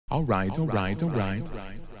Alright.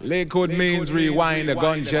 Lakewood means rewind, the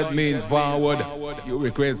gunshot means forward. You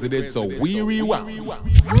requested it, so we rewind.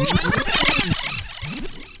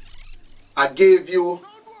 I gave you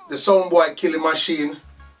the SoundBoy Killing Machine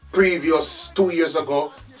previous 2 years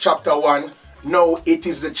ago, chapter 1. Now it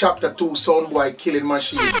is the chapter 2 SoundBoy Killing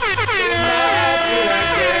Machine.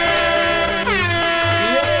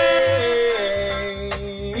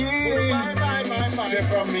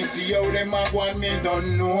 See how them a want me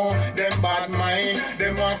don't know. Them bad mind,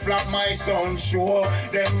 them want flap my sound show.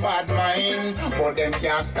 Them bad mind, but them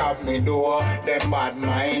can't stop me door. Them bad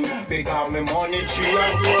mind, because me money tree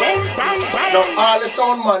and Now all the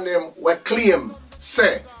sound man them we claim,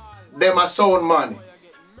 say, them a sound man.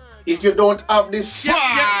 If you don't have this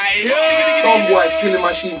SoundBoy Killing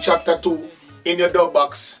Machine chapter 2 in your dub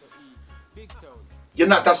box, you're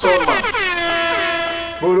not a sound man.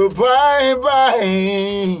 But bye.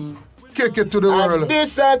 Kick it to the world.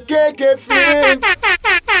 This a KK flip.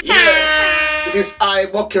 Yeah, it is I,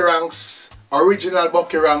 Buckey Ranks, original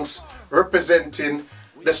Buckey Ranks, representing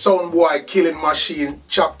the SoundBoy Killing Machine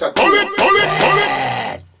chapter 2.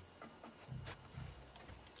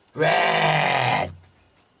 Rat!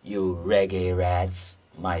 You reggae rats,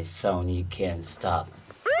 my sound you can't stop.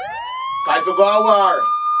 If you go to war,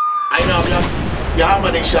 I know your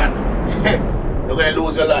ammunition. You're going to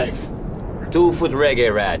lose your life. 2-foot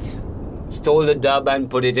reggae rat. Stole the dub and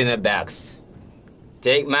put it in a box.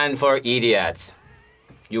 Take man for idiot.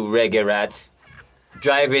 You reggae rat.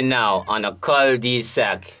 Driving now on a cul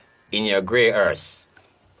sack in your grey earth.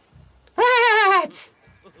 Rat!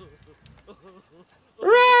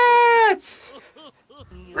 Rat!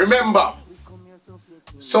 Remember,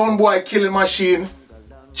 SoundBoy Killing Machine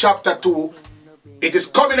chapter 2, it is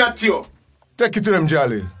coming at you. Take it to them,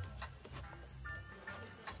 Jolly.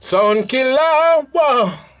 Sound killer,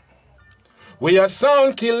 whoa. We are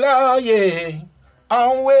sound killer, yeah.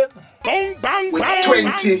 And with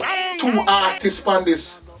 22 artists on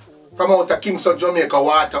this from out of Kingston, Jamaica,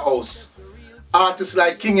 Waterhouse. Artists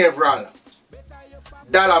like King Everall,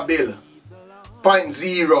 Dollar Bill, Point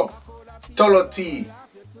Zero, Tolo T,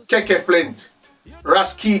 Keke Flint,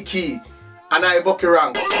 Raskiki, and I Buckey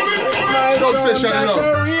Ranks. Dub session, you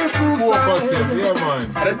know. yeah,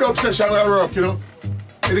 man. The dub session will work, you know.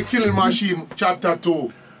 The Killing Machine chapter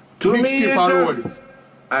 2. Mixtape and road.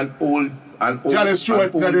 An old Jolly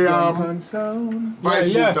Stewart, that the vice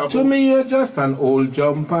yeah. To me, you're just an old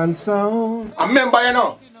jump and sound. I remember, you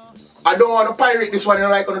know, I don't want to pirate this one, you know,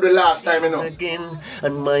 like on the last time, you know. Again,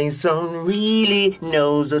 and my son really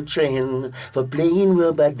knows a trend for playing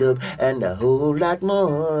rubber dub and a whole lot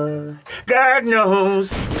more. God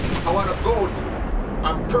knows. I want to go out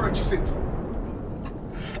and purchase it.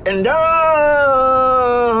 And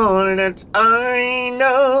all that I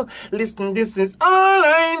know, listen, this is all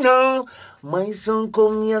I know. My son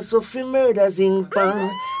come here so fi murders in pan.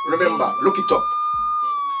 Remember, look it up.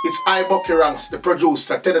 It's I Buckey Ranks, the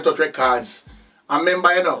producer, Tenetot Records. And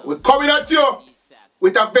remember, you know, we're coming at you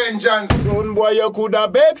with a vengeance. Sound boy, you coulda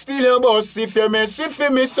beg still your boss if you mess with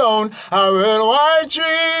me sound. I will war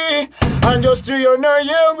tree. And just to you know,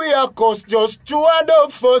 yeah, we are cuss just to add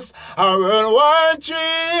up first. I will war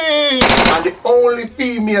tree. And the only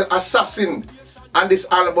female assassin on this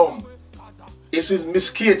album is Miss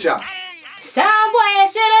Keja. SoundBoy, I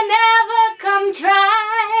shoulda never come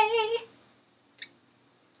try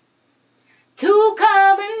to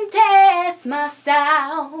come and test my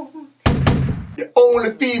sound. The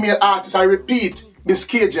only female artist, I repeat, Miss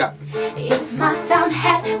Keja. If my sound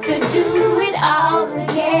had to do it all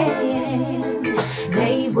again,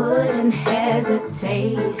 they wouldn't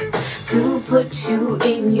hesitate to put you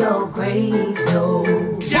in your grave, no.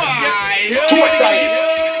 Totally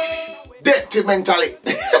dirty mentally.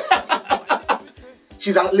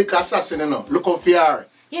 She's a liquor assassin, you know. Look out for her.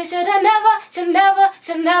 You shoulda never, should never,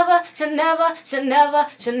 should never, should never, should never,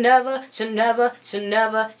 should never, should never, should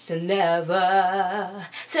never, should never.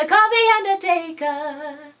 So call the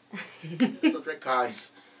Undertaker.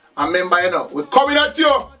 Records. And remember, you know, we're coming at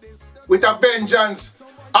you with a vengeance.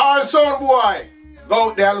 All SoundBoy, go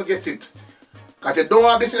out there and get it. If you don't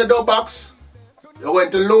have this in the door box, you're going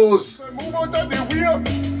to lose. Move out of the way.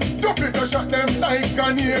 Don't let us shot them like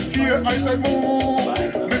an AK. I said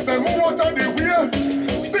move. Me say move out of the way.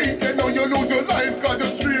 See, you know you lose your life cause you're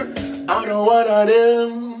straight. I know one of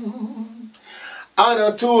them. I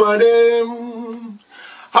know two of them.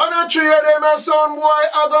 I know three of them, a SoundBoy,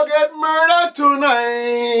 I go get murdered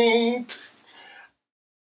tonight.